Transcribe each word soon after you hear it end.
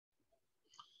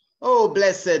Oh,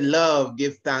 blessed love,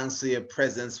 give thanks for your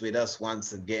presence with us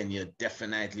once again. You're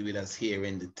definitely with us here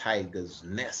in the Tiger's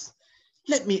Nest.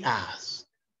 Let me ask,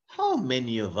 how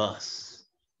many of us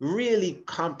really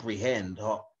comprehend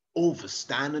or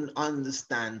understand and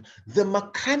understand the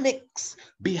mechanics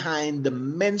behind the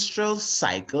menstrual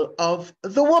cycle of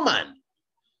the woman?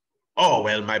 Oh,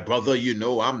 well, my brother, you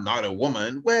know I'm not a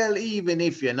woman. Well, even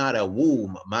if you're not a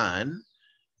womb man,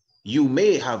 you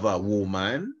may have a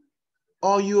woman,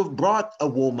 or you have brought a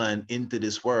woman into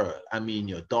this world. I mean,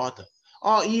 your daughter.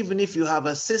 Or even if you have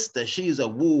a sister, she's a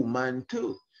woman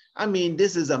too. I mean,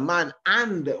 this is a man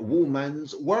and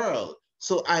woman's world.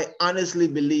 So I honestly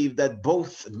believe that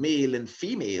both male and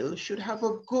female should have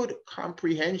a good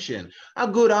comprehension, a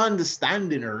good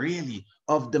understanding, really,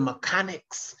 of the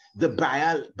mechanics, the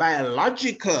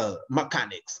biological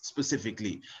mechanics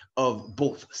specifically of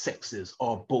both sexes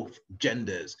or both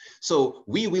genders. So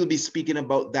we will be speaking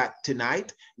about that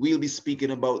tonight. We'll be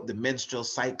speaking about the menstrual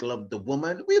cycle of the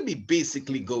woman. We'll be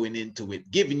basically going into it,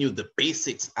 giving you the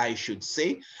basics, I should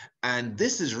say. And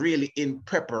this is really in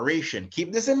preparation.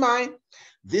 Keep this in mind.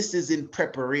 This is in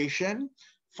preparation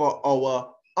for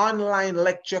our online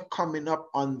lecture coming up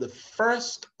on the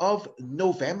 1st of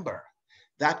November.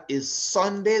 That is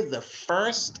Sunday, the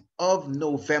 1st of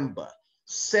November,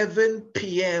 7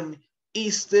 p.m.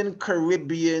 Eastern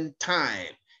Caribbean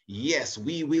time. Yes,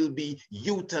 we will be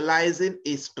utilizing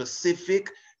a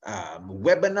specific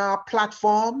webinar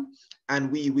platform,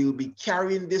 and we will be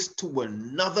carrying this to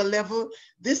another level.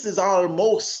 This is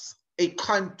almost a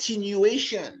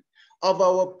continuation of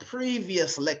our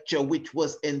previous lecture, which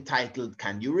was entitled,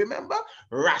 can you remember?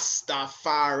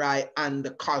 Rastafari and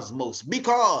the Cosmos,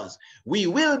 because we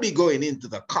will be going into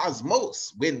the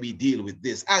cosmos when we deal with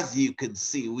this. As you can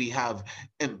see, we have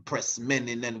Empress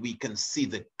Menin, and we can see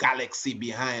the galaxy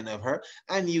behind of her,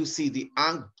 and you see the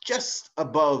just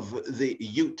above the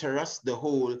uterus, the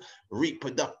whole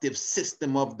reproductive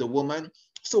system of the woman.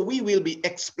 So we will be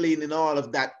explaining all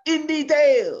of that in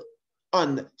detail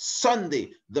on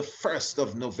Sunday, the 1st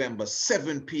of November,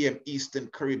 7 p.m. Eastern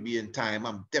Caribbean time.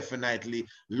 I'm definitely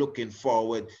looking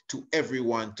forward to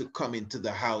everyone to come into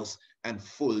the house and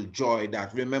full enjoy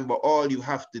that. Remember, all you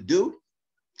have to do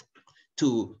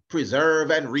to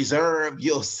preserve and reserve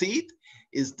your seat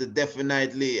is to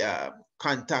definitely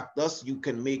contact us. You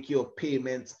can make your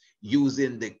payments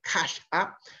using the Cash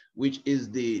App, which is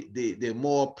the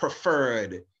more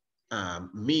preferred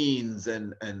means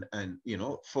and you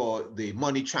know, for the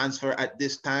money transfer at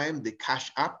this time. The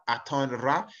Cash App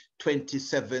Atonra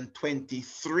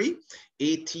 2723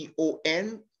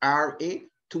 ATONRA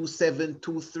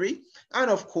 2723. And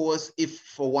of course, if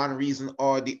for one reason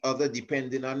or the other,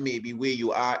 depending on maybe where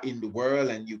you are in the world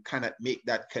and you cannot make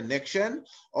that connection,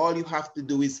 all you have to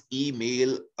do is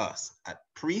email us at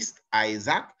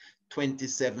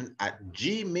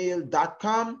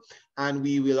priestisaac27@gmail.com, and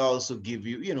we will also give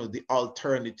you, you know, the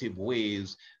alternative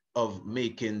ways of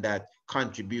making that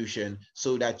contribution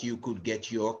so that you could get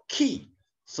your key,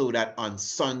 so that on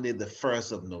Sunday, the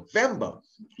 1st of November,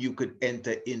 you could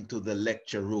enter into the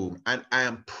lecture room. And I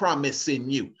am promising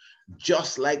you,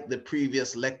 just like the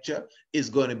previous lecture, is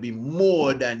going to be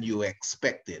more than you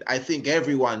expected. I think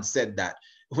everyone said that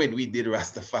when we did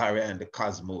Rastafari and the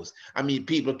Cosmos. I mean,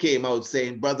 people came out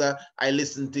saying, brother, I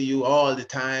listen to you all the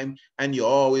time and you're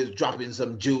always dropping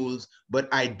some jewels, but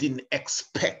I didn't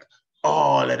expect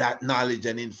all of that knowledge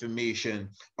and information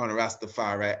on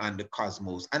Rastafari and the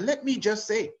Cosmos. And let me just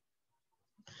say,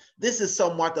 this is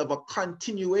somewhat of a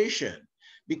continuation,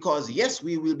 because yes,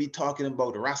 we will be talking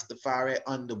about Rastafari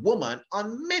and the woman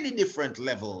on many different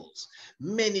levels,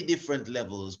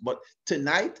 but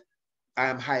tonight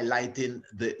I'm highlighting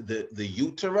the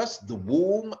uterus, the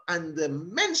womb, and the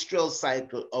menstrual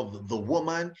cycle of the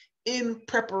woman in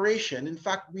preparation. In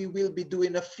fact, we will be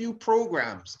doing a few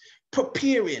programs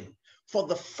preparing for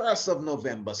the 1st of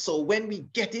November. So when we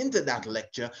get into that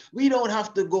lecture, we don't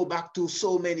have to go back to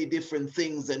so many different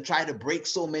things and try to break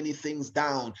so many things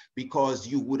down, because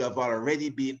you would have already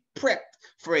been prepped.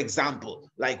 For example,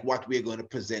 like what we're going to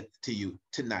present to you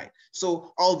tonight.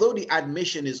 So although the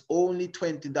admission is only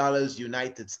 $20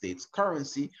 United States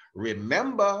currency,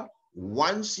 remember,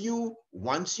 once you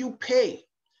pay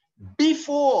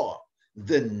before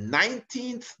the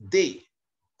 19th day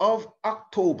of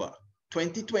October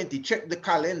 2020, check the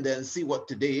calendar and see what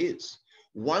today is.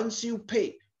 Once you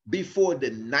pay before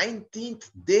the 19th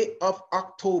day of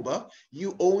October,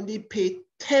 you only pay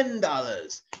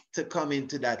 $10 to come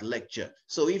into that lecture.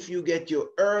 So if you get your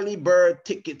early bird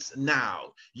tickets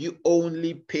now, you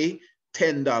only pay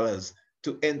 $10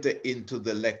 to enter into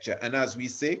the lecture. And as we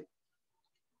say,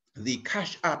 The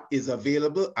Cash App is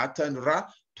available at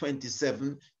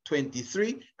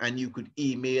Atanra2723, and you could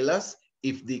email us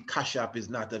if the Cash App is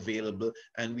not available,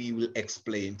 and we will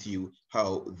explain to you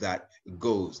how that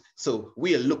goes. So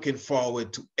we are looking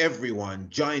forward to everyone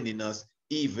joining us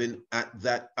even at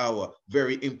that hour.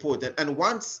 Very important. And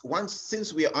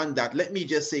since we are on that, let me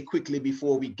just say quickly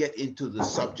before we get into the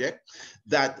subject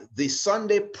that the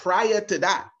Sunday prior to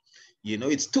that, you know,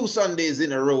 it's 2 Sundays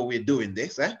in a row we're doing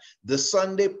this. The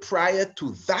Sunday prior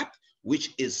to that,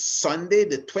 which is Sunday,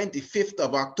 the 25th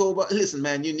of October. Listen,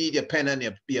 man, you need your pen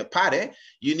and your pad.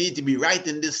 You need to be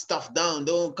writing this stuff down.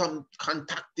 Don't come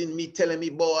contacting me, telling me,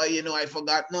 boy, you know, I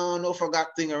forgot. No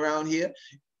forgot thing around here.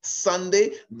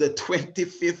 Sunday, the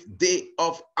 25th day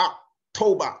of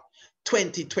October,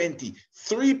 2020,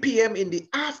 3 p.m. in the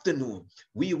afternoon,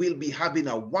 we will be having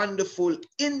a wonderful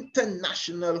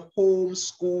international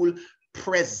homeschool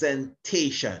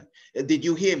presentation. Did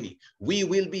you hear me? We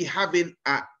will be having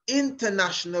an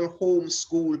international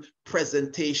homeschool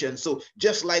presentation. So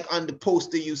just like on the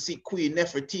poster, you see Queen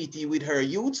Nefertiti with her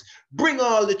youths, bring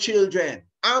all the children.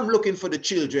 I'm looking for the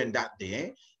children that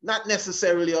day. Not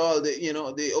necessarily all the, you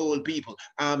know, the old people.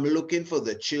 I'm looking for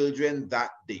the children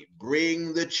that day.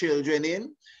 Bring the children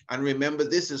in. And remember,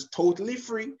 this is totally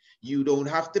free. You don't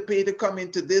have to pay to come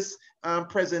into this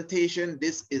presentation.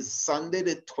 This is Sunday,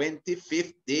 the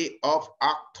 25th day of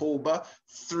October,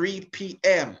 3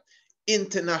 p.m.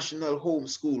 International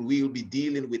Homeschool. We will be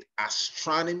dealing with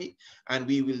astronomy, and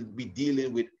we will be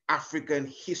dealing with African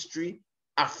history,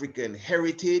 African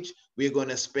heritage. We're going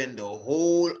to spend a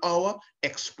whole hour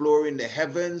exploring the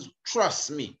heavens.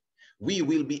 Trust me, we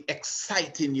will be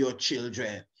exciting your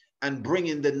children and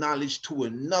bringing the knowledge to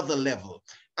another level.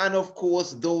 And of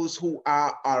course, those who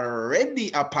are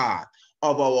already a part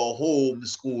of our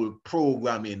homeschool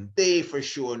programming, they for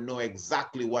sure know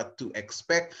exactly what to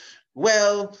expect.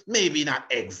 Well, maybe not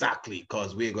exactly,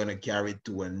 because we're going to carry it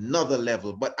to another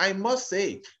level. But I must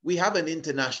say, we have an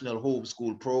international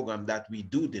homeschool program that we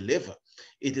do deliver.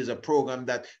 It is a program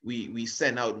that we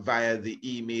send out via the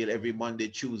email every Monday,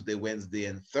 Tuesday, Wednesday,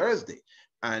 and Thursday.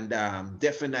 And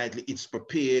definitely it's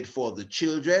prepared for the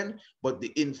children, but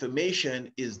the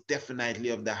information is definitely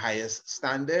of the highest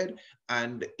standard,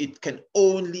 and it can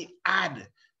only add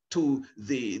to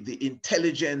the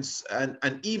intelligence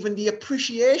and even the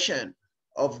appreciation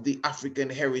of the African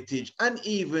heritage and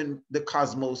even the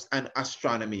cosmos and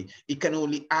astronomy. It can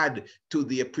only add to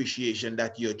the appreciation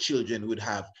that your children would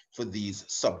have for these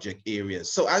subject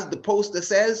areas. So as the poster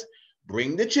says,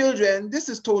 bring the children. This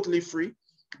is totally free,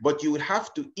 but you would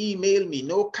have to email me.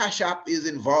 No Cash App is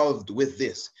involved with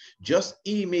this. Just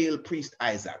email Priest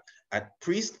Isaac at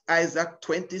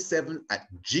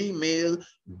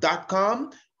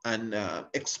priestisaac27@gmail.com and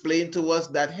explain to us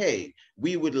that, hey,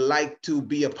 we would like to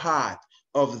be a part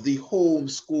of the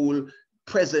homeschool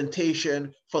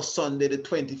presentation for Sunday, the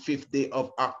 25th day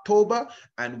of October,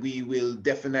 and we will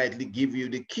definitely give you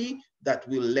the key that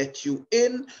will let you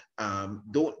in.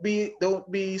 Don't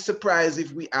be surprised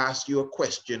if we ask you a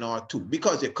question or two,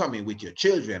 because you're coming with your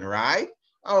children, right?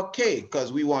 Okay,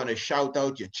 because we want to shout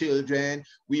out your children.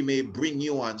 We may bring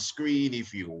you on screen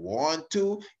if you want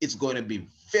to. It's going to be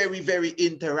very, very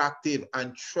interactive.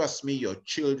 And trust me, your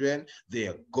children, they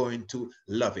are going to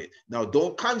love it. Now,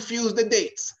 don't confuse the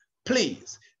dates,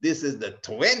 please. This is the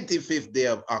 25th day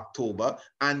of October,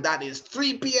 and that is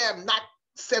 3 p.m., not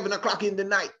 7 o'clock in the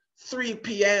night, 3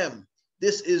 p.m.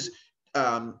 This is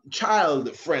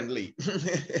child friendly.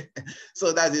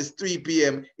 So that is 3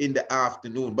 p.m. in the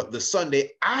afternoon. But the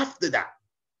Sunday after that,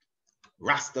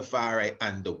 Rastafari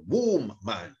and the Womb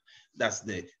Man, that's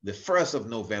the 1st of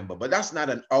November. But that's not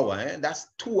an hour, that's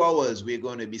 2 hours we're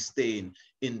going to be staying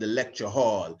in the lecture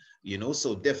hall, you know,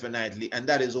 so definitely, and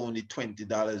that is only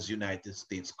 $20 United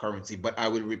States currency. But I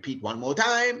will repeat one more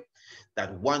time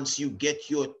that once you get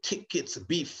your tickets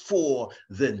before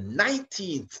the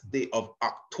 19th day of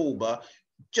October,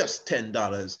 just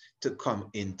 $10 to come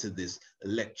into this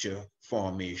lecture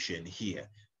formation here.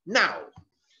 Now,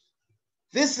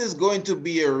 this is going to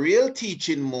be a real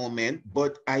teaching moment,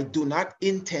 but I do not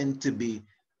intend to be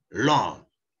long.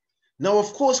 Now,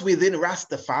 of course, within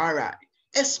Rastafari,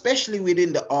 especially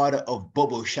within the order of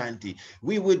Bobo Shanti,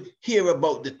 we would hear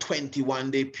about the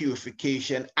 21-day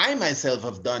purification. I myself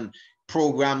have done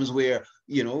programs where,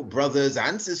 you know, brothers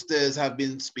and sisters have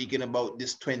been speaking about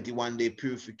this 21-day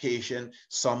purification,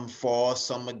 some for,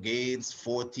 some against,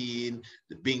 14.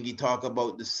 The Bingi talk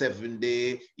about the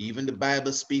 7-day. Even the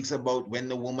Bible speaks about when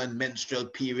the woman menstrual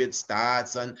period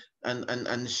starts and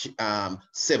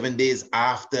 7 days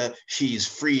after she's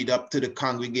freed up to the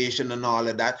congregation and all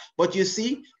of that. But you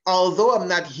see, although I'm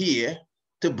not here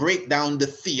to break down the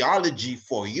theology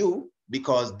for you,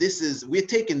 because we're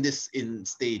taking this in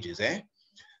stages, eh?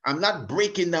 I'm not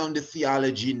breaking down the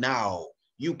theology now.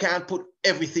 You can't put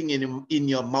everything in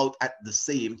your mouth at the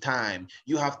same time.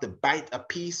 You have to bite a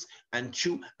piece and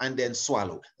chew and then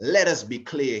swallow. Let us be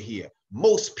clear here.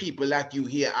 Most people that you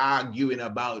hear arguing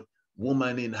about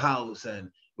woman in house and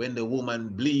when the woman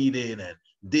bleeding and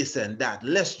this and that,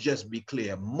 let's just be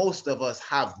clear. Most of us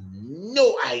have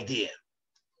no idea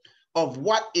of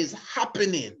what is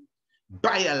happening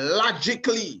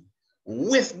biologically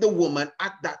with the woman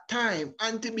at that time.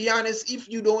 And to be honest, if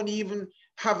you don't even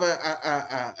have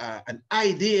an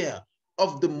idea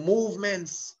of the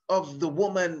movements of the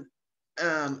woman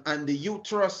and the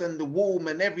uterus and the womb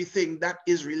and everything that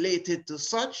is related to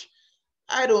such,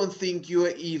 I don't think you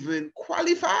are even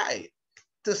qualified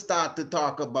to start to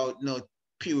talk about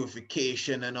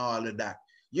purification and all of that.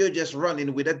 You're just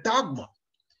running with a dogma.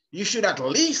 You should at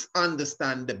least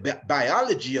understand the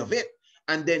biology of it,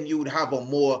 and then you would have a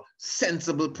more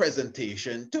sensible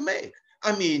presentation to make.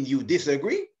 I mean, you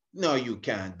disagree? No, you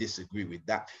can't disagree with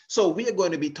that. So we are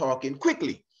going to be talking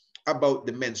quickly about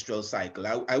the menstrual cycle.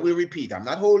 I will repeat, I'm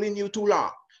not holding you too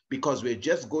long because we're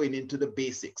just going into the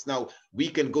basics. Now, we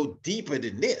can go deeper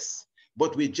than this,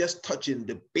 but we're just touching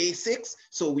the basics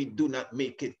so we do not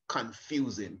make it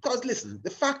confusing. Because listen, the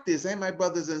fact is, my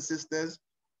brothers and sisters,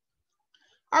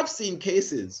 I've seen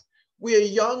cases where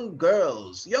young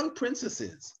girls, young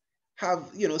princesses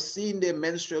have, seen their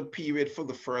menstrual period for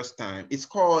the first time. It's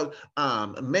called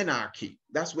menarche.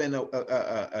 That's when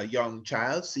a young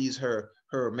child sees her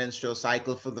menstrual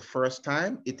cycle for the first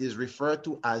time. It is referred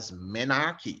to as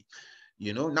menarche.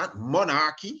 Not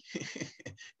monarchy.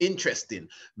 Interesting.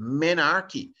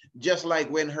 Menarche. Just like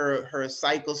when her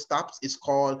cycle stops, it's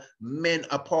called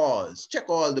menopause. Check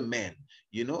all the men,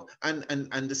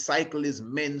 and the cycle is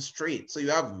menstruate. So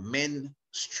you have men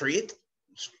straight,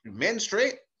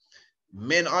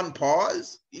 men on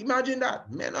pause. Imagine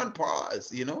that, men on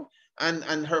pause,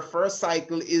 and her first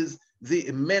cycle is the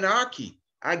menarche.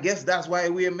 I guess that's why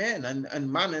we're men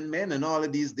and man and men and all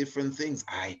of these different things.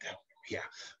 I don't know. Yeah.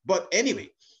 But anyway,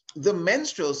 the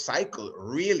menstrual cycle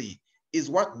really is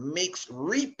what makes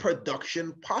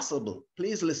reproduction possible.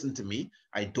 Please listen to me.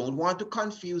 I don't want to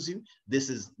confuse you.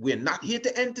 We're not here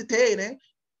to entertain.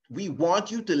 We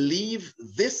want you to leave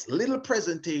this little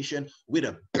presentation with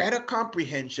a better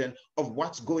comprehension of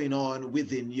what's going on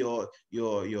within your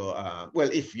well,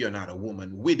 if you're not a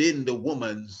woman, within the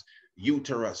woman's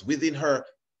uterus, within her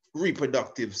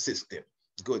reproductive system.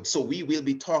 Good. So we will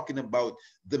be talking about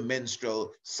the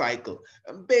menstrual cycle.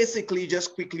 And basically,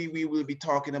 just quickly, we will be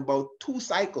talking about two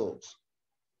cycles.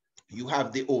 You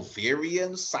have the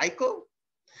ovarian cycle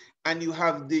and you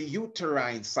have the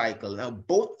uterine cycle. Now,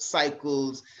 both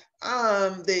cycles,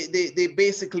 they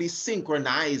basically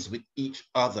synchronize with each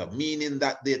other, meaning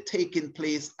that they're taking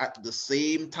place at the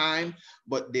same time,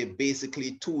 but they're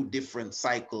basically two different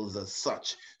cycles as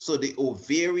such. So the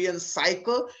ovarian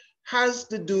cycle has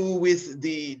to do with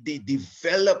the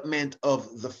development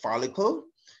of the follicle,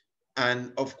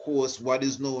 and of course, what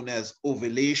is known as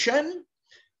ovulation.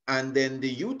 And then the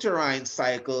uterine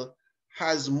cycle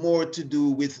has more to do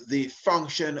with the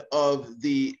function of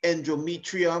the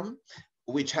endometrium,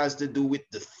 which has to do with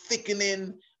the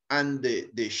thickening and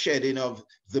the shedding of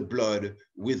the blood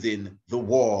within the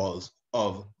walls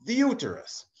of the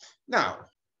uterus. Now,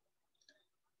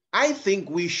 I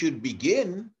think we should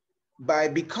begin by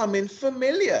becoming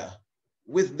familiar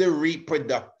with the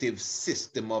reproductive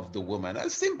system of the woman. A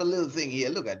simple little thing here,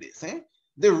 look at this,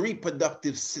 the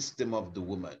reproductive system of the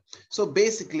woman. So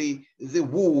basically the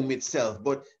womb itself,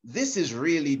 but this is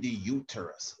really the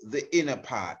uterus, the inner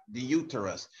part, the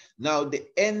uterus. Now the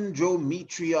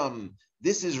endometrium,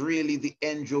 this is really the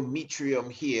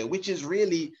endometrium here, which is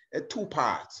really two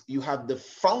parts. You have the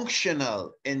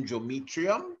functional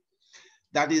endometrium,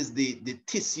 that is the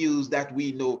tissues that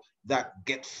we know that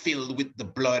get filled with the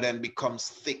blood and becomes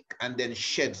thick and then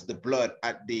sheds the blood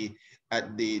at the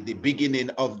beginning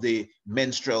of the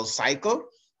menstrual cycle.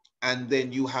 And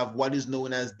then you have what is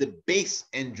known as the base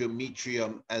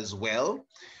endometrium as well.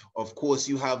 Of course,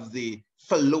 you have the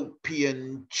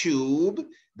fallopian tube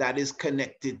that is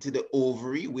connected to the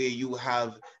ovary, where you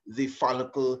have the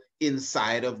follicle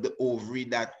inside of the ovary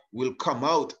that will come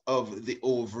out of the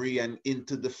ovary and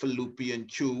into the fallopian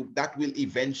tube. That will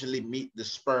eventually meet the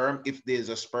sperm, if there's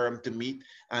a sperm to meet.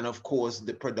 And of course,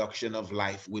 the production of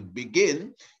life would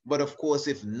begin. But of course,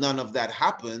 if none of that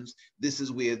happens, this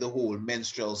is where the whole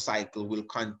menstrual cycle will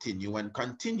continue and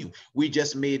continue. We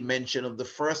just made mention of the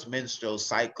first menstrual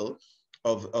cycle,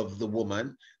 of the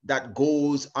woman that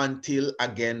goes until,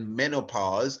 again,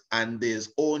 menopause, and there's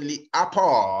only a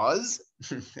pause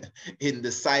in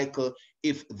the cycle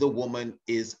if the woman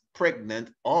is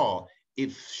pregnant or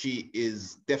if she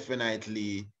is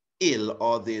definitely ill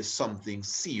or there's something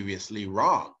seriously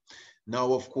wrong.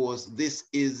 Now, of course, this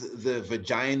is the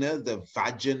vagina, the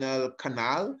vaginal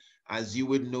canal. As you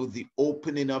would know, the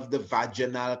opening of the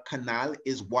vaginal canal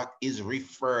is what is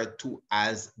referred to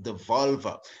as the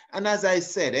vulva. And as I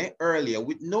said earlier,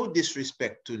 with no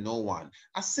disrespect to no one,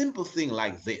 a simple thing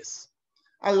like this,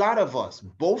 a lot of us,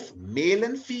 both male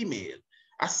and female,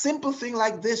 a simple thing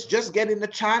like this, just getting the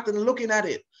chart and looking at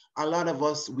it, a lot of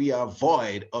us, we are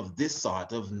void of this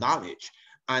sort of knowledge.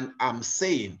 And I'm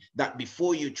saying that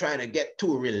before you try to get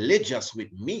too religious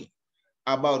with me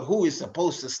about who is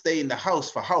supposed to stay in the house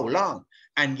for how long,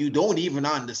 and you don't even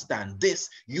understand this,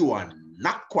 you are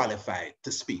not qualified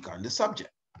to speak on the subject.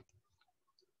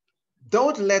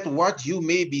 Don't let what you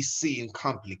may be seeing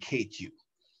complicate you.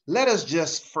 Let us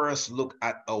just first look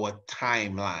at our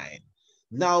timeline.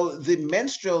 Now, the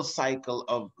menstrual cycle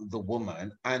of the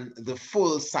woman and the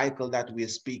full cycle that we're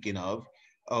speaking of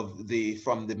from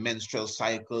the menstrual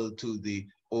cycle to the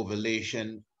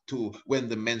ovulation to when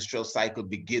the menstrual cycle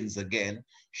begins again,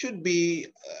 should be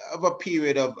of a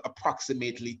period of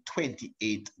approximately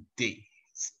 28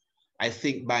 days. I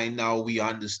think by now we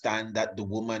understand that the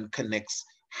woman connects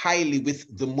highly with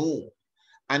the moon.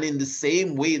 And in the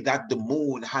same way that the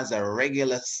moon has a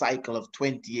regular cycle of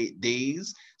 28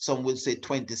 days, some would say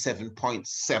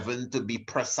 27.7 to be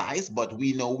precise, but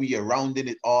we know we are rounding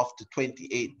it off to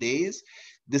 28 days.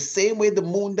 The same way the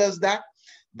moon does that,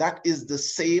 that is the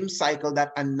same cycle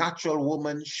that a natural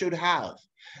woman should have.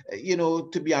 You know,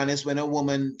 to be honest, when a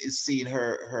woman is seeing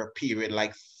her period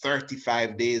like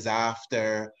 35 days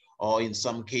after, or in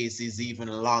some cases even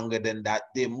longer than that,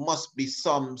 there must be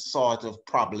some sort of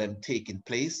problem taking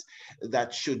place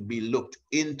that should be looked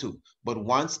into. But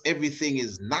once everything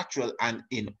is natural and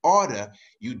in order,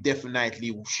 you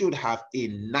definitely should have a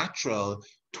natural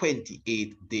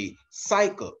 28-day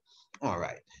cycle. All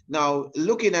right. Now,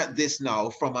 looking at this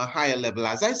now from a higher level,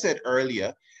 as I said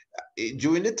earlier,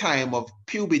 during the time of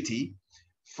puberty,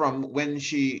 from when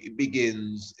she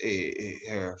begins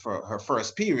her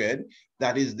first period,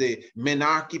 that is the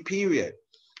menarche period.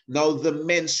 Now, the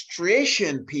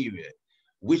menstruation period,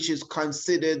 which is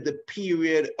considered the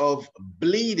period of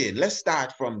bleeding. Let's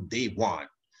start from day one.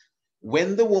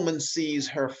 When the woman sees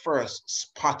her first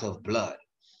spot of blood,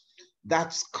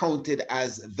 that's counted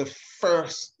as the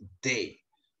first day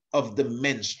of the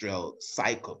menstrual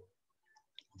cycle.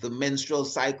 The menstrual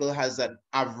cycle has an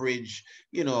average,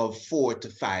 of 4 to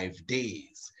 5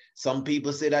 days. Some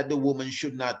people say that the woman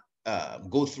should not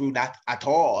go through that at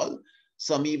all.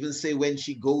 Some even say when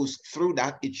she goes through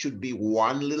that, it should be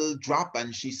one little drop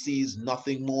and she sees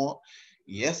nothing more.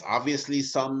 Yes, obviously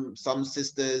some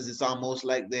sisters, it's almost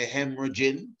like they're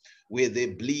hemorrhaging, where they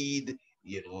bleed,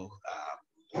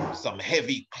 some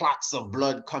heavy clots of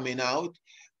blood coming out.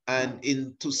 And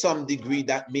to some degree,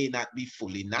 that may not be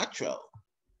fully natural.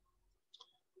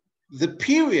 The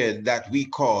period that we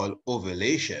call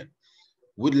ovulation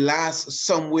would last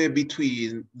somewhere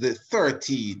between the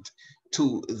 13th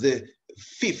to the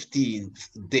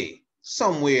 15th day.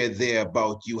 Somewhere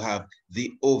thereabout, you have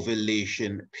the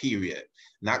ovulation period,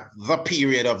 not the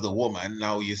period of the woman.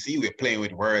 Now, you see, we're playing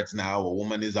with words now. A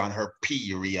woman is on her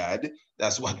period.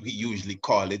 That's what we usually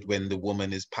call it when the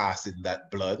woman is passing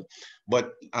that blood.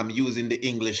 But I'm using the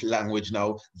English language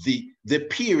now. The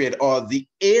period or the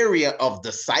area of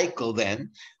the cycle then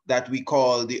that we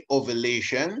call the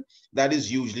ovulation, that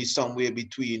is usually somewhere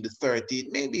between the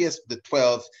 13th, maybe it's the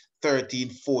 12th, 13,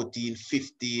 14,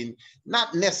 15,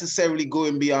 not necessarily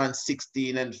going beyond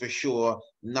 16, and for sure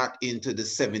not into the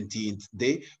 17th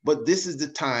day. But this is the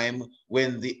time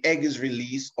when the egg is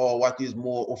released, or what is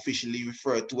more officially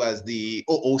referred to as the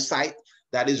oocyte,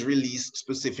 that is released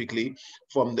specifically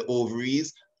from the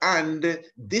ovaries. And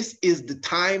this is the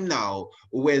time now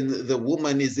when the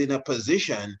woman is in a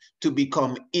position to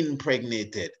become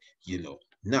impregnated,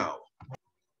 Now,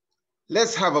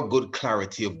 let's have a good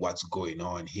clarity of what's going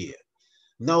on here.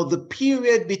 Now, the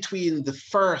period between the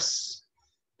first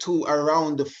to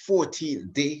around the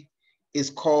 14th day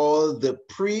is called the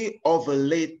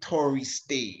pre-ovulatory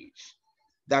stage.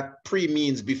 That pre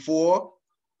means before,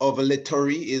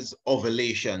 ovulatory is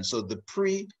ovulation. So the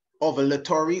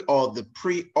pre-ovulatory or the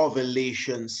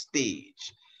pre-ovulation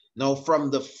stage. Now, from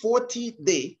the 14th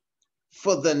day,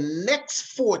 for the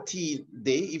next 14th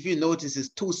day, if you notice, it's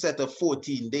two sets of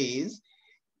 14 days.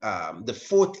 After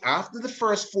the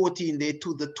first 14 day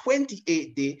to the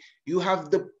 28th day, you have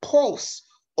the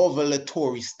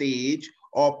post-ovulatory stage,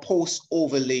 or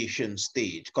post-ovulation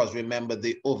stage, because remember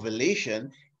the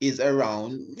ovulation is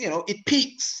around, it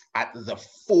peaks at the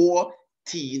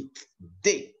 14th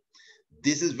day.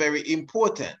 This is very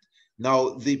important. Now,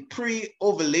 the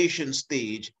pre-ovulation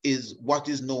stage is what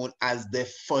is known as the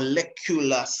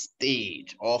follicular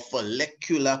stage or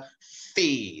follicular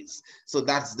phase. So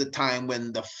that's the time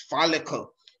when the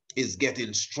follicle is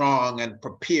getting strong and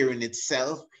preparing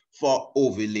itself for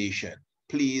ovulation.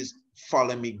 Please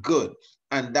follow me good.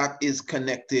 And that is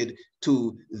connected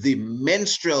to the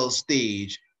menstrual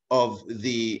stage of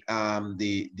the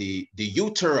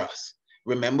uterus.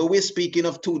 Remember, we're speaking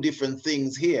of two different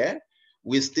things here.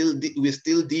 We're still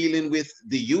dealing with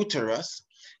the uterus,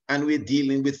 and we're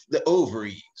dealing with the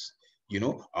ovaries.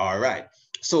 All right.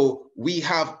 So we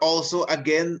have also,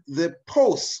 again, the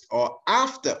post or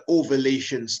after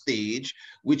ovulation stage,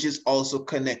 which is also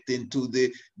connecting to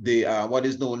the what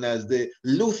is known as the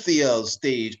luteal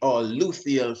stage or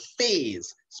luteal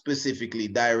phase, specifically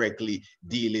directly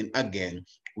dealing again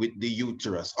with the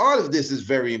uterus. All of this is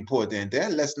very important.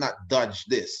 Let's not dodge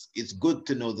this. It's good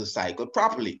to know the cycle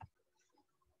properly.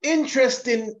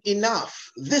 Interesting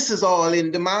enough, this is all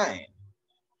in the mind.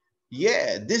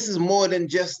 Yeah, this is more than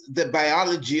just the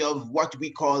biology of what we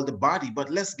call the body,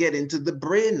 but let's get into the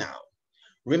brain now.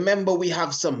 Remember, we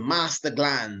have some master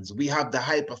glands. We have the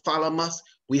hypothalamus,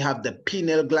 we have the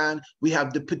pineal gland, we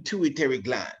have the pituitary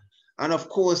gland. And of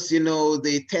course,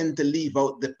 they tend to leave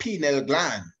out the pineal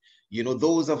gland.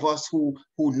 Those of us who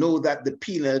know that the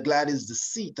pineal gland is the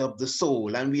seat of the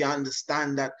soul, and we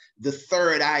understand that the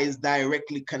third eye is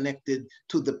directly connected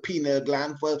to the pineal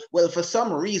gland. Well, for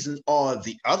some reason or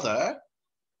the other,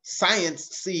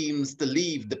 science seems to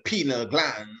leave the pineal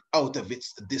gland out of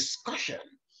its discussion.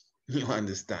 You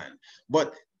understand?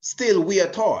 But still, we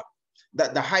are taught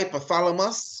that the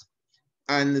hypothalamus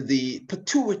and the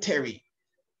pituitary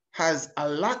has a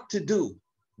lot to do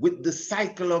with the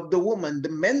cycle of the woman, the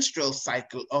menstrual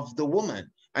cycle of the woman.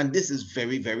 And this is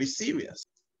very, very serious.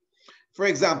 For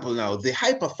example, now, the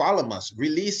hypothalamus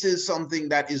releases something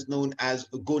that is known as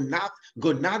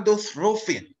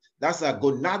gonadotrophin. That's a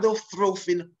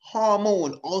gonadotrophin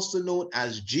hormone, also known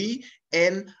as GnRH.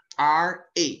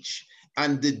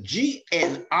 And the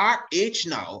GnRH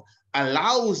now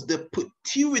allows the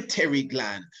pituitary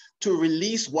gland to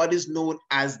release what is known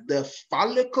as the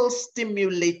follicle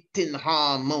stimulating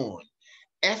hormone,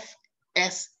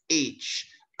 FSH,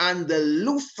 and the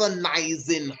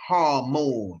luteinizing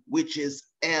hormone, which is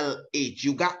LH.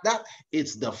 You got that?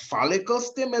 It's the follicle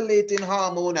stimulating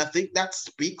hormone. I think that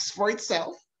speaks for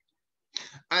itself.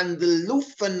 And the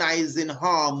luteinizing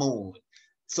hormone.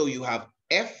 So you have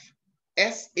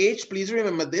FSH, please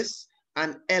remember this,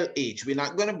 and LH. We're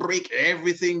not going to break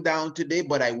everything down today,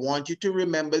 but I want you to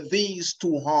remember these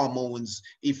two hormones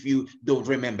if you don't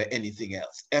remember anything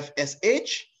else.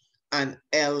 FSH and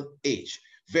LH.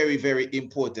 Very, very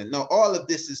important. Now, all of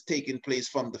this is taking place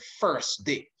from the first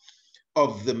day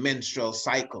of the menstrual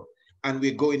cycle. And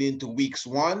we're going into weeks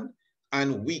 1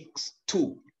 and weeks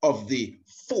 2 of the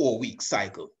 4-week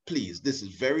cycle. Please, this is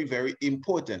very, very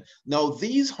important. Now,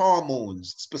 these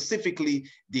hormones, specifically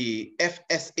the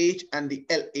FSH and the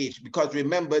LH, because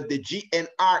remember, the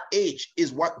GnRH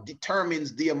is what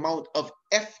determines the amount of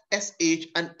FSH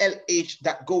and LH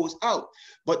that goes out.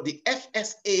 But the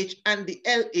FSH and the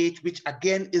LH, which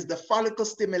again is the follicle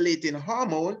stimulating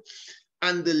hormone,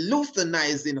 and the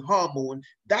luteinizing hormone,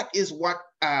 that is what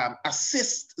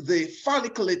assists the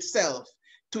follicle itself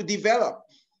to develop.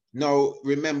 Now,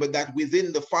 remember that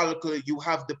within the follicle, you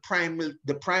have the primary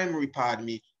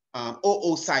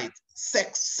oocyte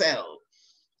sex cell,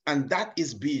 and that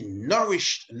is being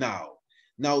nourished now.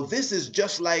 Now, this is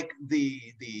just like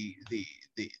in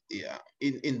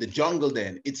the jungle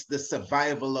then. It's the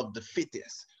survival of the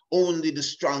fittest. Only the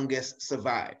strongest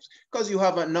survives, because you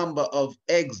have a number of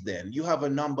eggs then. You have a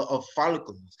number of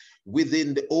follicles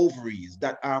within the ovaries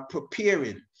that are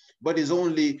preparing, but is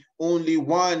only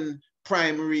one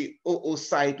primary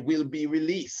oocyte will be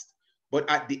released. But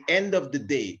at the end of the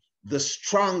day, the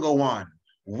stronger one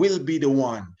will be the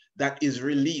one that is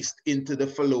released into the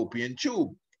fallopian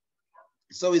tube.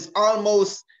 So it's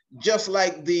almost just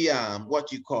like the,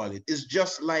 it's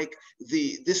just like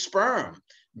the sperm.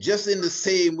 Just in the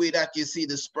same way that you see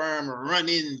the sperm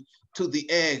running to the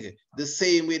egg, the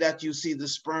same way that you see the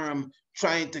sperm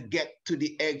trying to get to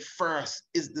the egg first,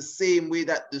 is the same way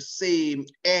that the same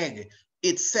egg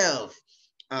itself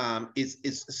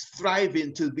is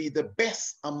striving to be the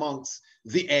best amongst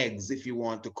the eggs, if you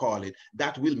want to call it,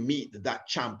 that will meet that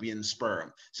champion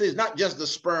sperm. So it's not just the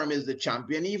sperm is the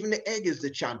champion, even the egg is the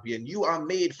champion. You are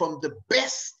made from the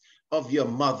best of your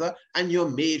mother, and you're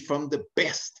made from the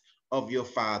best of your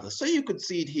father. So you could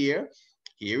see it here.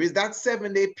 Here is that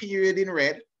 7-day period in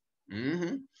red.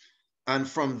 And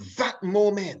from that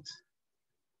moment,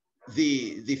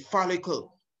 the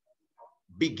follicle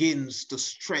begins to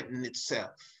strengthen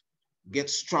itself, get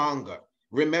stronger.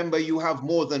 Remember, you have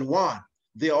more than one.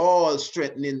 They're all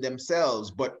strengthening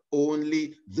themselves, but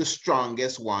only the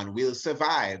strongest one will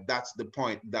survive. That's the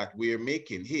point that we're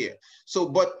making here. So,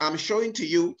 but I'm showing to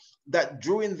you that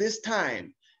during this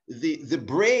time, the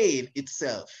brain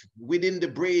itself, within the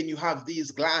brain, you have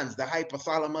these glands, the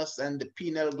hypothalamus and the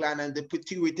pineal gland and the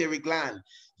pituitary gland.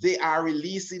 They are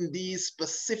releasing these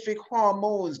specific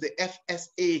hormones, the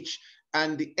FSH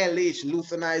and the LH,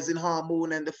 luteinizing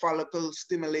hormone, and the follicle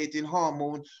stimulating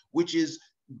hormone, which is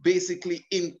basically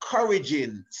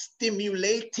encouraging,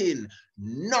 stimulating,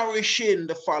 nourishing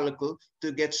the follicle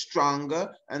to get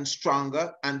stronger and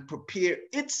stronger and prepare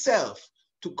itself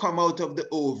to come out of the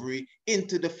ovary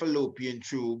into the fallopian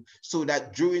tube, so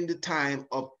that during the time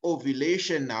of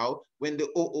ovulation now, when the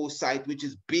oocyte, which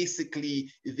is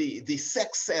basically the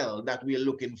sex cell that we're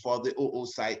looking for, the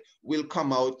oocyte, will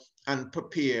come out and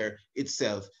prepare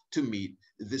itself to meet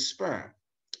the sperm.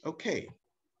 Okay.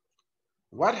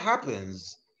 What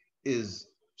happens is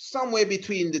somewhere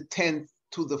between the 10th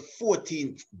to the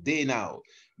 14th day now,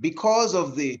 because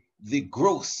of the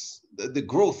growth,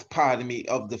 pardon me,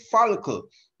 of the follicle,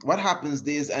 what happens,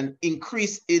 there's an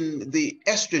increase in the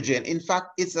estrogen. In fact,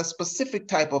 it's a specific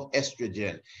type of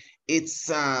estrogen. It's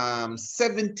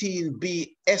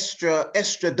 17B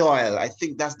estradiol. I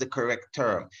think that's the correct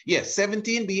term. Yes,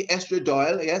 17B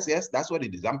estradiol. Yes, that's what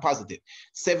it is. I'm positive.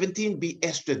 17B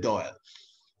estradiol.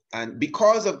 And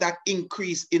because of that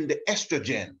increase in the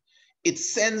estrogen, it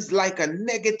sends like a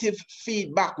negative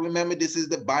feedback. Remember, this is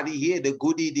the body here, the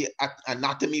goodie, the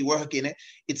anatomy working.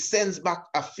 It sends back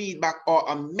a feedback or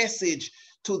a message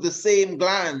to the same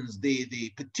glands, the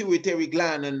pituitary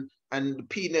gland and the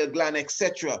pineal gland,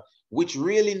 etc., which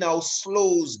really now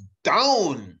slows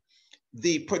down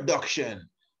the production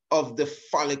of the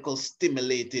follicle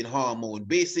stimulating hormone.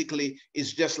 Basically,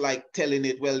 it's just like telling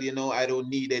it, well, you know, I don't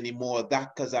need any more of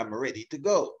that because I'm ready to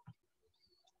go.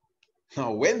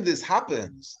 Now, when this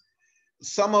happens,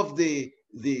 some of the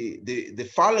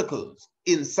follicles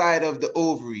inside of the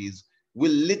ovaries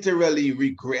will literally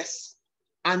regress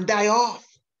and die off.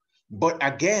 But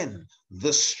again,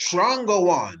 the stronger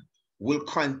one will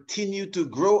continue to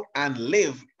grow and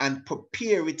live and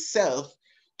prepare itself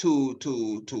to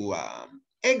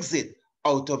exit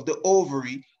out of the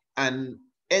ovary and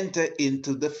enter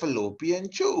into the fallopian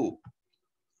tube.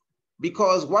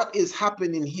 Because what is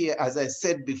happening here, as I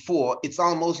said before, it's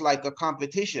almost like a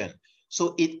competition.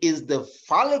 So it is the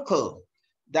follicle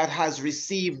that has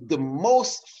received the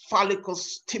most follicle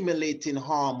stimulating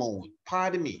hormone.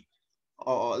 Pardon me,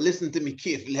 or listen to me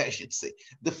carefully, I should say.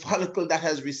 The follicle that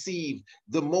has received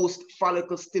the most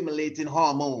follicle stimulating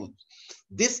hormone.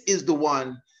 This is the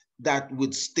one that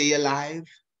would stay alive,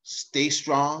 stay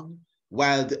strong,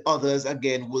 while the others,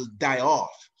 again, will die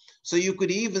off. So you could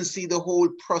even see the whole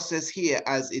process here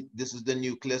as this is the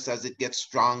nucleus, as it gets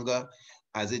stronger,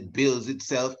 as it builds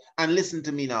itself. And listen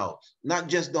to me now, not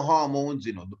just the hormones,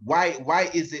 you know, why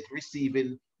is it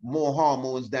receiving more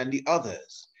hormones than the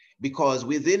others? Because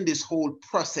within this whole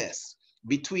process,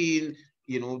 between,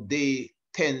 you know, day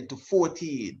 10 to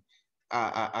 14,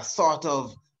 a sort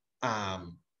of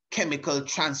chemical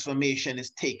transformation is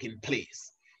taking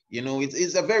place. You know,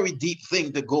 it's a very deep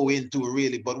thing to go into,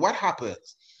 really. But what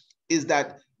happens is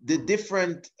that the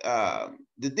different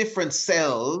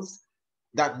cells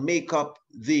that make up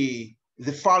the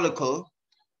follicle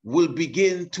will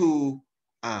begin to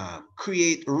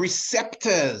create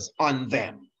receptors on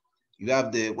them. You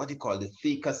have the, what you call the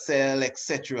theca cell,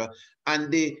 etc.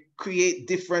 And they create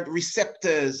different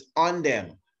receptors on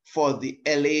them for the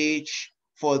LH,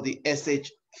 for the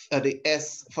SH,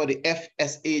 for the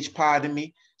FSH, pardon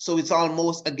me. So it's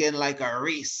almost, again, like a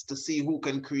race to see who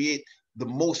can create the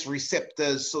most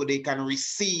receptors so they can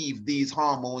receive these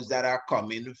hormones that are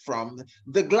coming from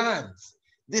the glands.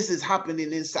 This is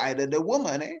happening inside of the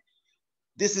woman.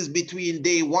 This is between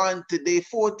day 1 to day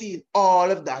 14. All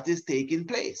of that is taking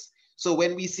place. So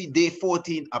when we see day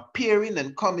 14 appearing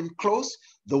and coming close,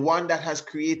 the one that has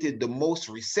created the most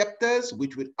receptors,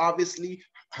 which would obviously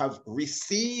have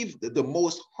received the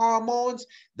most hormones,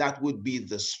 that would be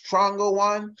the stronger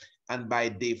one. And by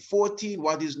day 14,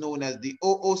 what is known as the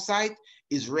oocyte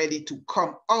is ready to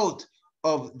come out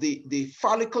of the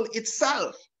follicle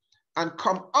itself and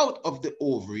come out of the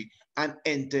ovary and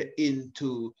enter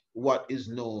into what is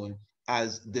known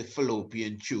as the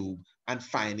fallopian tube and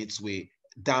find its way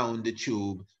down the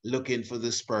tube looking for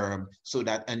the sperm so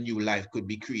that a new life could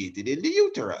be created in the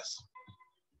uterus.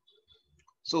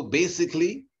 So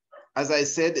basically, as I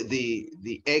said,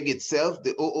 the egg itself,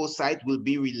 the oocyte, will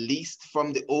be released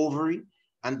from the ovary.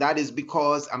 And that is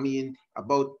because, I mean,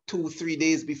 about 2-3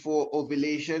 days before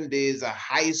ovulation, there's a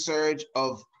high surge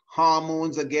of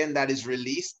hormones again that is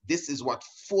released. This is what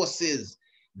forces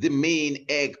the main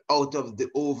egg out of the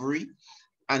ovary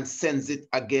and sends it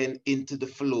again into the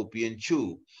fallopian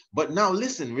tube. But now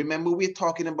listen, remember we're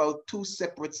talking about two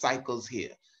separate cycles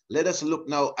here. Let us look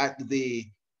now at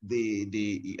the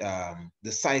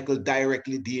cycle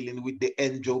directly dealing with the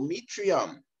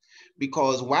endometrium.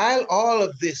 Because while all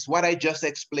of this, what I just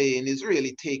explained, is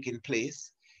really taking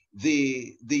place,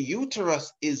 the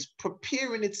uterus is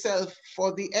preparing itself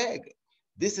for the egg.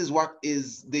 This is what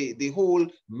is the whole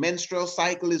menstrual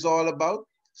cycle is all about.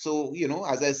 So, you know,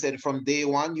 as I said, from day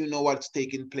one, you know what's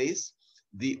taking place.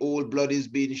 The old blood is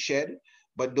being shed,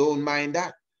 but don't mind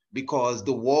that, because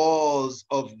the walls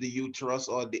of the uterus,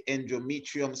 or the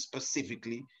endometrium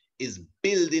specifically, is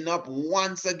building up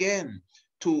once again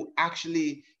to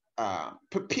actually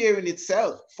preparing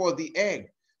itself for the egg.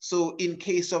 So in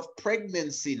case of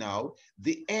pregnancy now,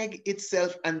 the egg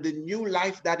itself and the new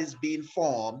life that is being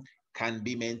formed can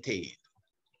be maintained.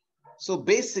 So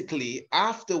basically,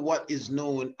 after what is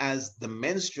known as the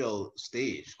menstrual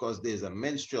stage, because there's a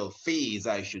menstrual phase,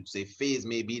 I should say, phase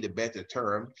may be the better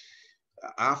term.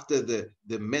 After the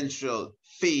menstrual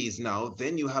phase now,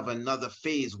 then you have another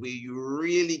phase where you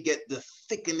really get the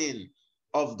thickening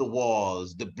of the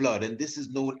walls, the blood, and this is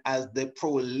known as the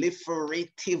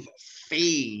proliferative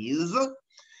phase.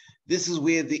 This is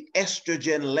where the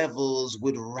estrogen levels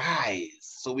would rise.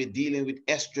 So we're dealing with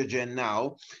estrogen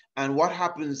now. And what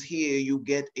happens here, you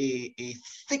get a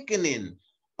thickening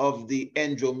of the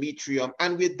endometrium,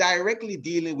 and we're directly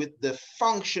dealing with the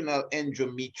functional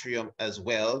endometrium as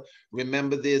well.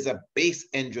 Remember, there's a base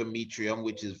endometrium,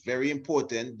 which is very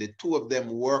important. The two of them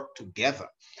work together,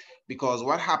 because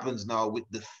what happens now with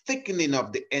the thickening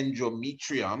of the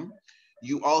endometrium,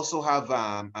 you also have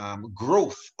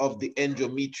growth of the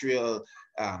endometrial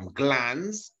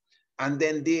glands. And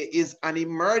then there is an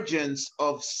emergence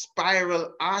of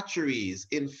spiral arteries.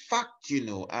 In fact, you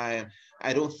know, I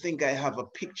don't think I have a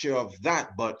picture of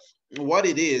that, but what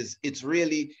it is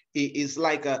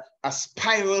like a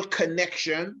spiral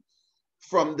connection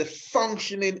from the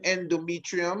functioning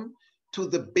endometrium to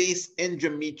the base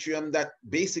endometrium that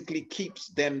basically keeps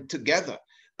them together.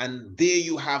 And there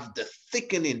you have the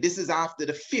thickening. This is after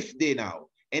the 5th day now.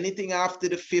 Anything after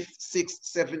the 5th, 6th,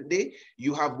 7th day,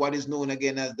 you have what is known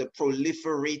again as the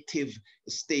proliferative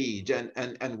stage.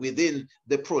 And within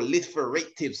the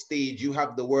proliferative stage, you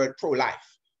have the word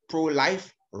pro-life.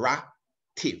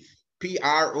 Pro-life-rative.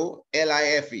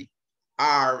 Prolife-rative.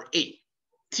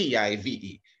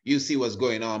 You see what's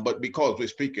going on, but because we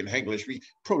speak in English, we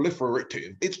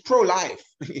proliferative. It's pro-life.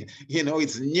 You know,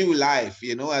 it's new life,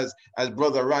 you know, as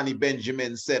Brother Ronnie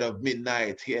Benjamin said of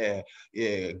midnight. Yeah,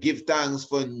 give thanks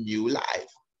for new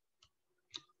life.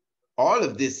 All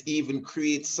of this even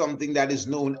creates something that is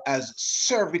known as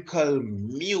cervical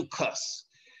mucus,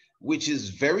 which is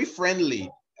very friendly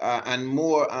and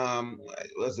more,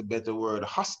 what's a better word,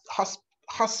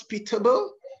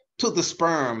 hospitable to the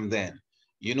sperm then.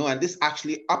 You know, and this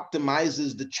actually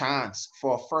optimizes the chance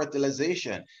for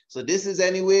fertilization. So this is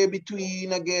anywhere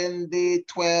between, again, day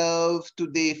 12 to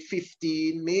day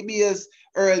 15, maybe as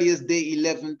early as day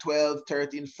 11, 12,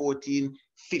 13, 14,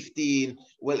 15.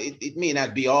 Well, it may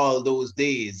not be all those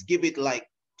days. Give it like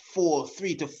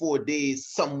 3 to 4 days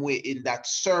somewhere in that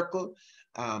circle.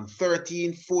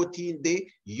 13, 14 day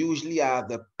usually are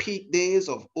the peak days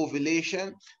of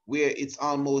ovulation, where it's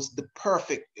almost the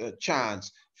perfect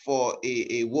chance for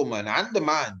a woman and the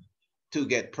man to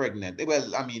get pregnant.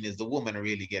 Well, I mean, is the woman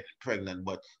really getting pregnant?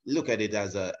 But look at it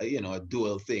as a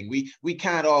dual thing. We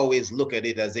can't always look at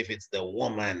it as if it's the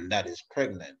woman that is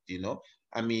pregnant, you know.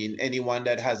 I mean, anyone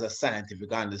that has a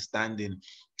scientific understanding,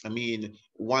 I mean,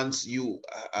 once you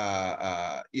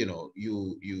have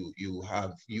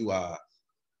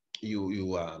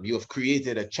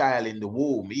created a child in the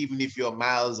womb, even if you're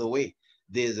miles away,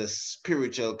 there's a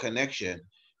spiritual connection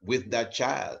with that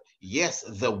child. Yes,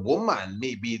 the woman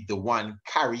may be the one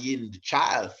carrying the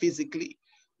child physically,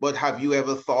 but have you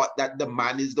ever thought that the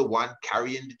man is the one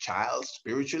carrying the child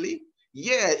spiritually?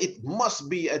 Yeah, it must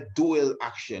be a dual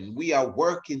action. We are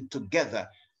working together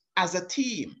as a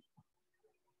team.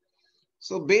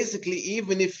 So basically,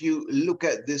 even if you look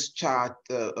at this chart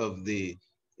of the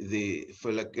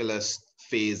follicular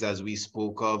phase, as we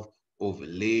spoke of,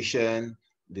 ovulation,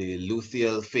 the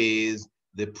luteal phase,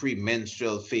 the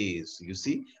premenstrual phase, you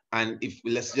see, And if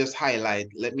let's just highlight,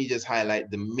 let me just highlight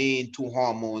the main two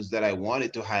hormones that I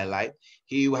wanted to highlight.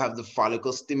 Here you have the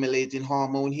follicle stimulating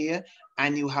hormone here,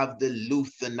 and you have the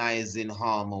luteinizing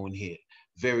hormone here.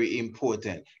 Very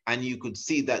important. And you could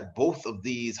see that both of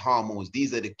these hormones,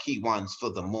 these are the key ones for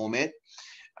the moment.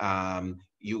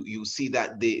 You see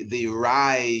that they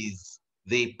rise,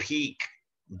 they peak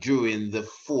during the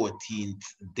 14th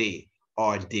day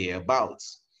or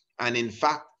thereabouts. And in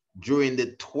fact, during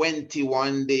the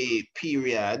 21-day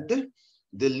period,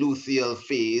 the luteal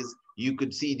phase, you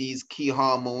could see these key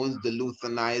hormones, the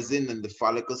luteinizing and the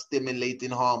follicle stimulating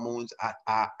hormones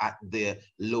at their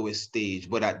lowest stage.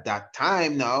 But at that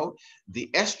time now, the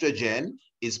estrogen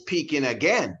is peaking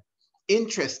again.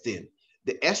 Interesting.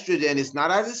 The estrogen is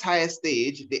not at its highest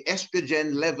stage. The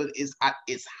estrogen level is at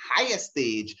its highest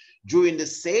stage during the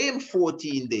same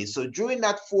 14 days. So during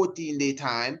that 14-day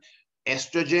time,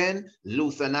 estrogen,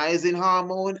 luteinizing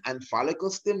hormone, and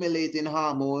follicle stimulating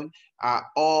hormone are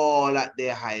all at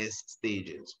their highest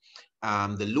stages.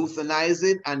 The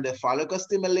luteinizing and the follicle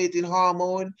stimulating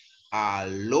hormone are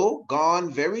low,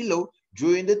 gone very low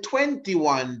during the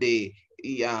 21-day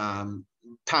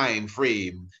time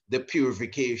frame, the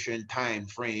purification time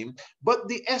frame, but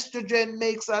the estrogen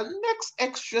makes a next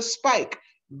extra spike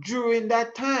during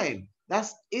that time.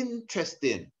 That's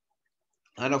interesting.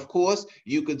 And of course,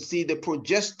 you could see the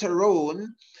progesterone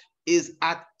is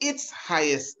at its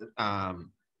highest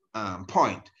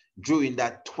point during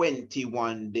that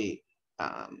 21-day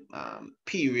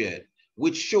period,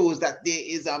 which shows that there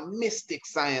is a mystic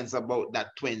science about that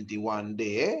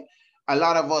 21-day. A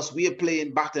lot of us, we are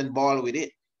playing bat and ball with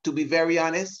it. To be very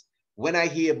honest, when I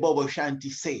hear Bobo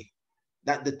Shanti say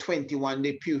that the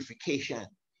 21-day purification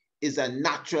is a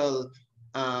natural,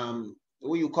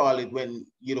 what you call it when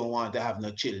you don't want to have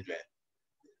no children?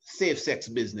 Safe sex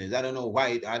business. I don't know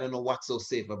why, I don't know what's so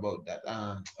safe about that.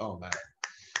 Oh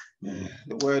man,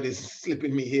 the word is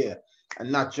slipping me here. A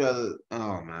natural,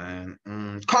 oh man,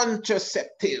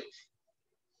 contraceptive.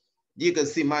 You can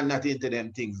see man not into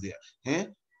them things there. Eh?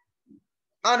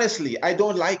 Honestly, I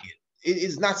don't like it. It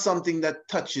is not something that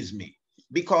touches me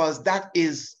because that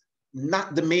is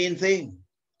not the main thing.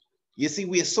 You see,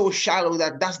 we are so shallow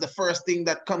that that's the first thing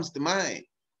that comes to mind.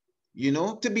 You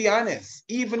know, to be honest,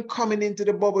 even coming into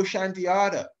the Bobo Shanti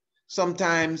order,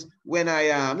 sometimes when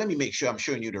I, let me make sure I'm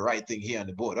showing you the right thing here on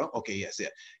the board. Huh? Okay, yes, yeah.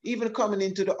 Even coming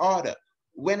into the order,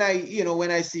 when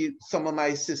I see some of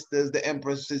my sisters, the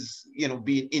empresses,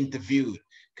 being interviewed,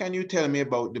 can you tell me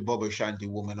about the Bobo Shanti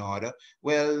woman order?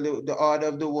 Well, the order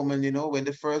of the woman, when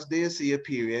the first day you see a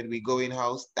period, we go in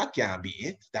house, that can't be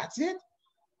it. That's it.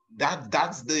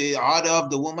 That's the order of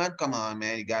the woman. Come on,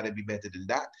 man, you gotta be better than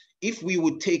that. If we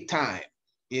would take time,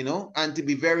 and to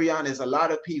be very honest, a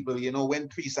lot of people, when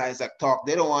Priest Isaac talk,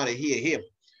 they don't want to hear him.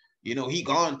 He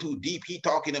gone too deep. He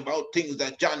talking about things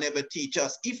that John never teach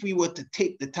us. If we were to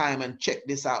take the time and check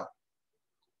this out,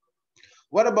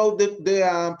 what about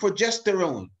the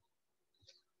progesterone?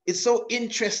 It's so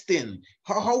interesting.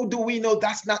 How do we know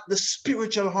that's not the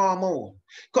spiritual hormone?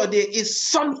 Because there is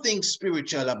something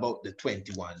spiritual about the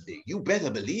 21 day. You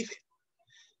better believe it.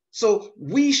 So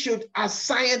we should, as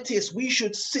scientists, we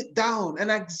should sit down and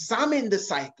examine the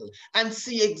cycle and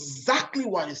see exactly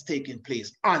what is taking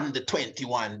place on the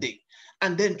 21 day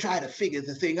and then try to figure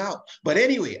the thing out. But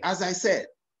anyway, as I said,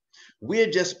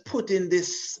 we're just putting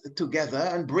this together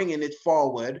and bringing it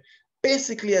forward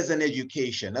basically as an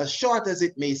education. As short as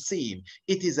it may seem,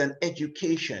 it is an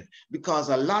education because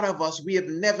a lot of us, we have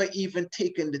never even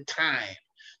taken the time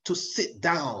to sit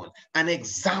down and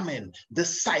examine the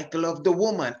cycle of the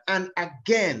woman. And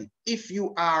again, if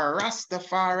you are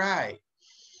Rastafari,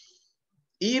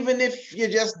 even if you're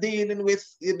just dealing with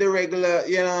the regular,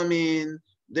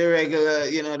 the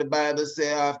regular, the Bible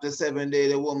says after 7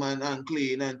 days, the woman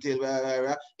unclean until, blah, blah,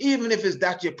 blah. Even if it's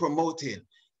that you're promoting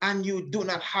and you do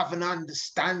not have an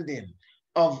understanding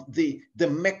of the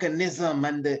mechanism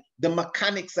and the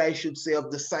mechanics, I should say,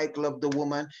 of the cycle of the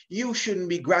woman, you shouldn't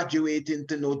be graduating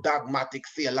to no dogmatic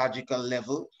theological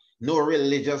level, no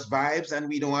religious vibes, and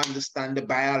we don't understand the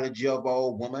biology of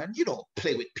our woman. You don't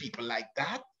play with people like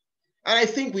that. And I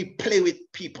think we play with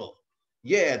people.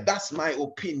 Yeah, that's my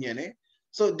opinion.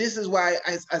 So this is why,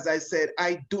 as I said,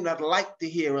 I do not like to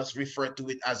hear us refer to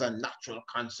it as a natural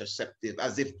contraceptive,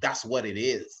 as if that's what it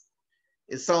is.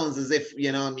 It sounds as if,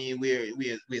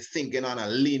 we're thinking on a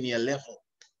linear level.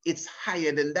 It's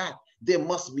higher than that. There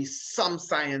must be some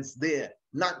science there,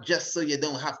 not just so you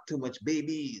don't have too much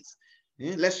babies.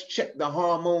 Let's check the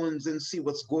hormones and see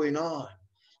what's going on.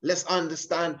 Let's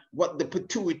understand what the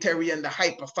pituitary and the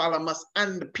hypothalamus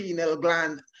and the pineal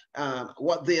gland,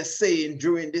 what they're saying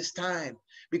during this time.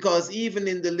 Because even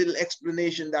in the little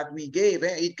explanation that we gave,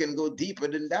 it can go deeper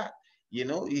than that.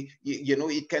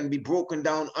 It can be broken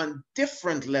down on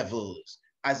different levels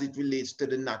as it relates to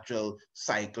the natural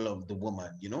cycle of the woman,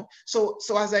 So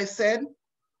as I said,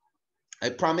 I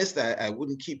promised I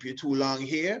wouldn't keep you too long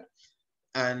here.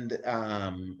 And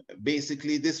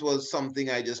basically, this was something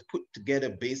I just put together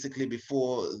basically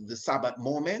before the Sabbath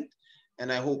moment. And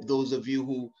I hope those of you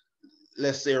who,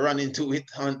 let's say, run into it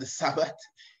on the Sabbath,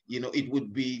 it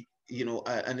would be,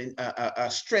 a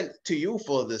strength to you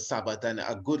for the Sabbath and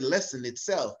a good lesson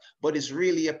itself. But it's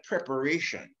really a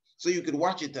preparation. So you could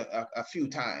watch it a few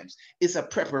times. It's a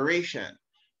preparation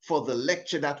for the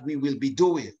lecture that we will be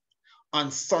doing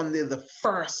on Sunday, the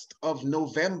 1st of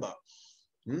November.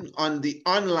 On the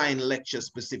online lecture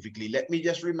specifically, let me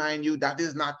just remind you that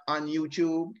is not on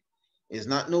YouTube. It's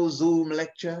not no Zoom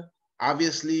lecture.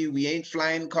 Obviously, we ain't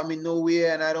flying coming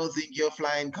nowhere, and I don't think you're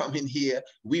flying coming here.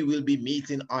 We will be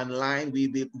meeting online.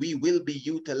 We will be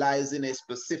utilizing a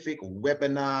specific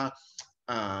webinar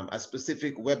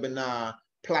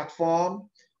platform,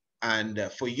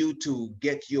 and for you to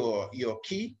get your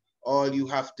key, all you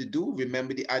have to do,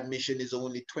 remember, the admission is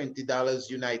only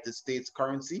 $20 United States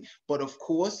currency. But of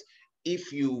course,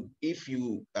 if you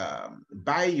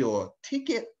buy your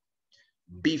ticket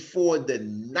before the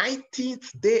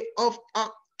 19th day of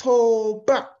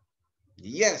October,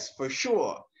 yes, for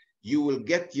sure, you will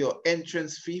get your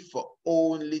entrance fee for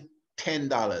only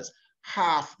 $10,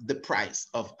 half the price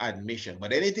of admission.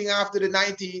 But anything after the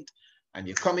 19th, and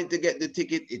you're coming to get the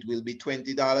ticket, it will be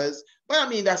 $20. But I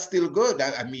mean, that's still good.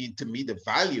 I mean, to me, the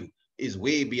value is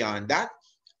way beyond that.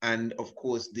 And of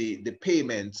course, the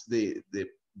payments, the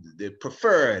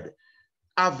preferred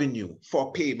avenue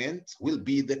for payment will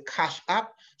be the Cash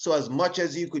App. So as much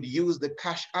as you could use the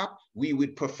Cash App, we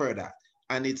would prefer that.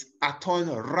 And it's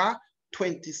Atonra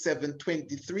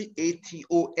 2723,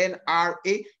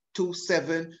 ATONRA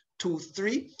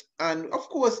 2723. And of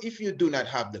course, if you do not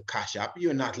have the Cash App,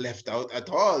 you're not left out at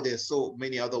all. There's so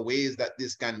many other ways that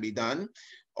this can be done.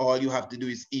 All you have to do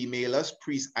is email us,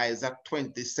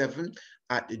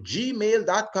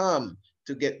 priestisaac27@gmail.com,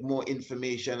 to get more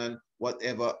information and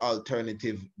whatever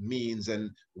alternative means and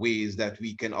ways that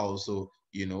we can also,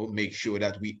 make sure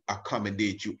that we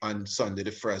accommodate you on Sunday,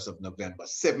 the 1st of November,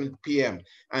 7 p.m.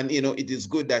 And, it is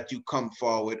good that you come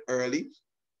forward early.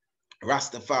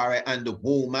 Rastafari and the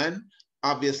woman.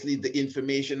 Obviously, the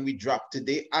information we dropped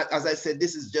today, as I said,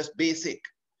 this is just basic.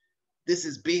 This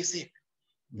is basic.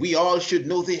 We all should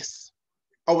know this.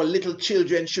 Our little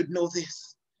children should know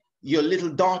this. Your little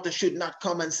daughter should not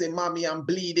come and say, Mommy, I'm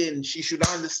bleeding. She should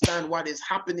understand what is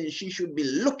happening. She should be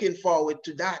looking forward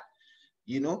to that.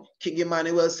 King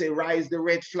Emmanuel say, rise the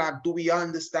red flag. Do we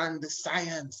understand the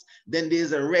science? Then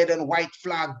there's a red and white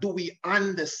flag. Do we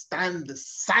understand the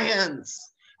science?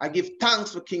 I give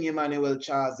thanks for King Emmanuel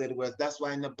Charles Edwards. That's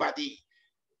why nobody,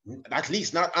 at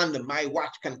least not under my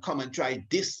watch, can come and try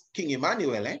this King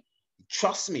Emmanuel.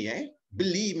 Trust me,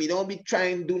 believe me, don't be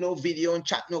trying to do no video and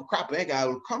chat no crap. I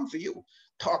will come for you.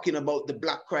 Talking about the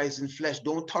Black Christ in flesh.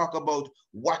 Don't talk about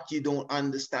what you don't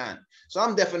understand. So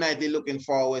I'm definitely looking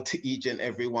forward to each and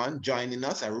every one joining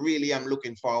us. I really am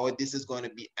looking forward. This is going to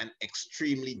be an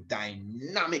extremely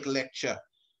dynamic lecture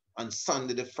on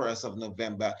Sunday, the 1st of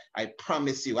November. I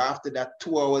promise you, after that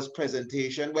 2 hours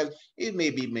presentation, well, it may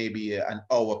be an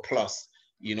hour plus,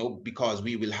 because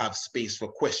we will have space for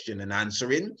question and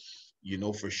answering.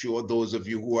 For sure, those of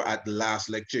you who are at the last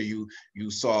lecture, you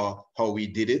saw how we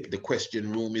did it. The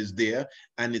question room is there,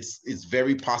 and it's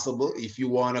very possible if you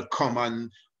want to come on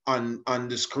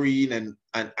the screen and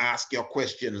ask your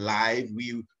question live,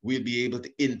 we'll be able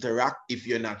to interact. If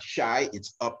you're not shy,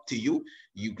 it's up to you.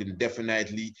 You can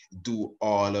definitely do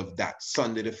all of that.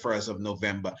 Sunday, the 1st of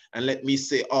November. And let me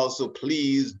say also,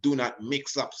 please do not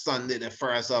mix up Sunday, the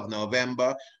 1st of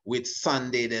November with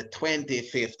Sunday, the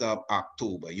 25th of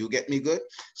October. You get me good?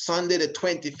 Sunday, the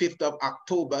 25th of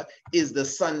October is the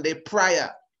Sunday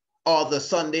prior or the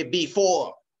Sunday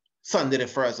before Sunday, the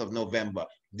 1st of November.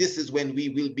 This is when we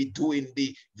will be doing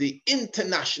the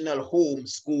international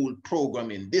homeschool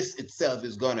programming. This itself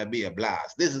is going to be a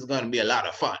blast. This is going to be a lot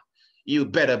of fun. You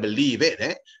better believe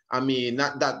it. I mean,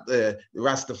 not that the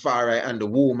Rastafari and the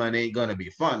woman ain't going to be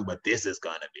fun, but this is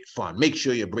going to be fun. Make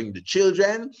sure you bring the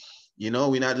children. We're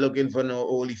not looking for no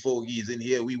holy fogies in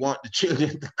here. We want the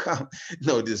children to come.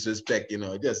 No disrespect,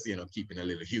 just, keeping a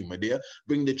little humor there.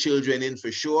 Bring the children in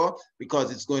for sure,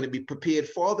 because it's going to be prepared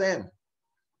for them.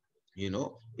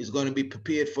 It's going to be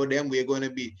prepared for them. We're going to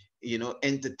be,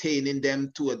 entertaining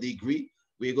them to a degree.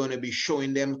 We're going to be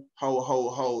showing them how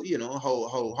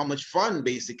much fun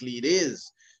basically it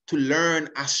is to learn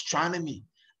astronomy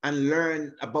and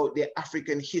learn about their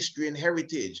African history and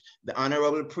heritage. The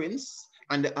Honorable Prince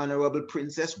and the Honorable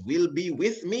Princess will be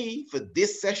with me for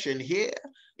this session here.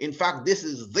 In fact, this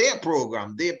is their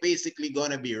program. They're basically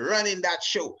going to be running that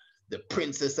show, the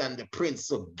Princess and the Prince.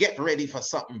 So get ready for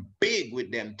something big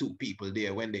with them two people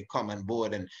there when they come on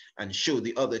board and show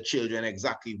the other children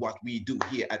exactly what we do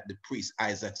here at the Priest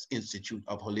Isaac's Institute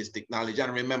of Holistic Knowledge.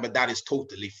 And remember, that is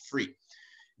totally free.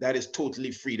 That is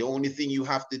totally free. The only thing you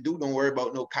have to do, don't worry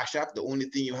about no Cash App. The only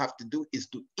thing you have to do is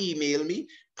to email me,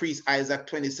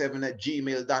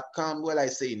 priestisaac27@gmail.com. Well, I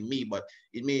say me, but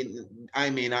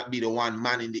I may not be the one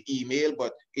manning the email,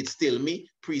 but it's still me,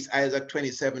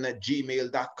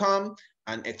 priestisaac27@gmail.com,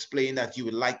 and explain that you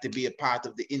would like to be a part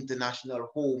of the International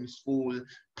Homeschool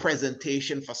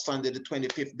presentation for Sunday, the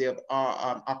 25th day of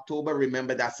October.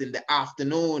 Remember, that's in the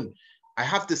afternoon. I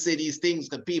have to say these things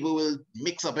because people will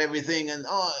mix up everything and,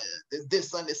 oh, this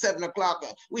Sunday, 7 o'clock,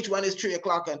 which one is 3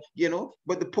 o'clock, and, you know,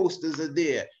 but the posters are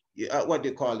there. What do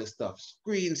you call this stuff?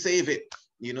 Screen save it,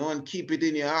 you know, and keep it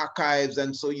in your archives,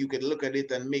 and so you can look at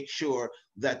it and make sure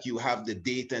that you have the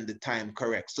date and the time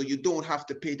correct. So you don't have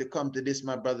to pay to come to this,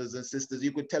 my brothers and sisters.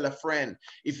 You could tell a friend,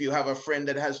 if you have a friend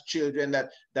that has children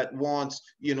that wants,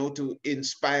 you know, to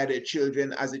inspire their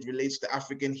children as it relates to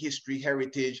African history,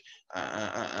 heritage,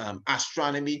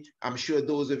 astronomy. I'm sure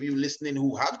those of you listening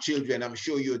who have children, I'm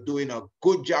sure you're doing a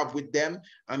good job with them.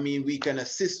 I mean, we can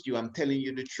assist you. I'm telling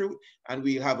you the truth, and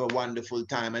we'll have a wonderful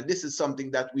time. And this is something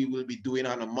that we will be doing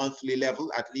on a monthly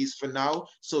level, at least for now,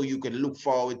 so you can look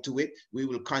forward to it. We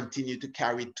will continue to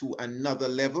carry it to another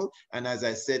level. And as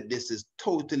I said, this is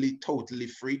totally, totally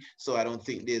free. So I don't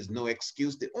think there's no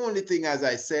excuse. The only thing, as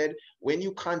I said, when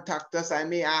you contact us, I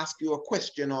may ask you a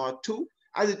question or two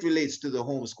as it relates to the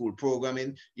homeschool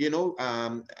programming, you know,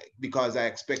 because I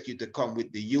expect you to come with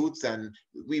the youths, and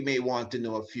we may want to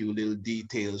know a few little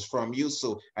details from you.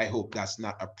 So I hope that's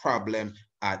not a problem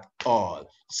at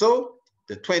all. So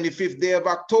the 25th day of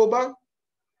October,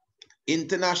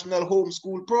 International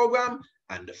Homeschool Program,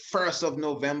 and the 1st of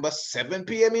November, 7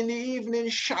 p.m. in the evening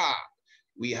sharp,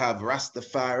 we have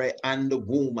Rastafari and the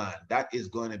Woman. That is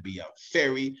going to be a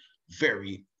very,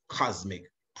 very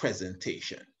cosmic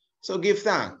presentation. So give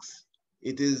thanks.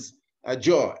 It is a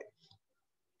joy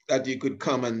that you could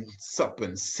come and sup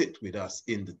and sit with us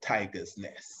in the tiger's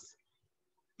nest.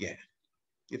 Yeah.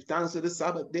 Give thanks to the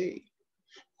Sabbath day.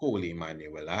 Holy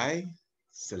Emmanuel,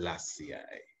 Selassie,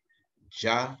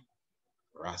 Jah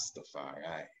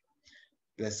Rastafari.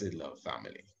 Blessed love,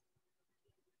 family.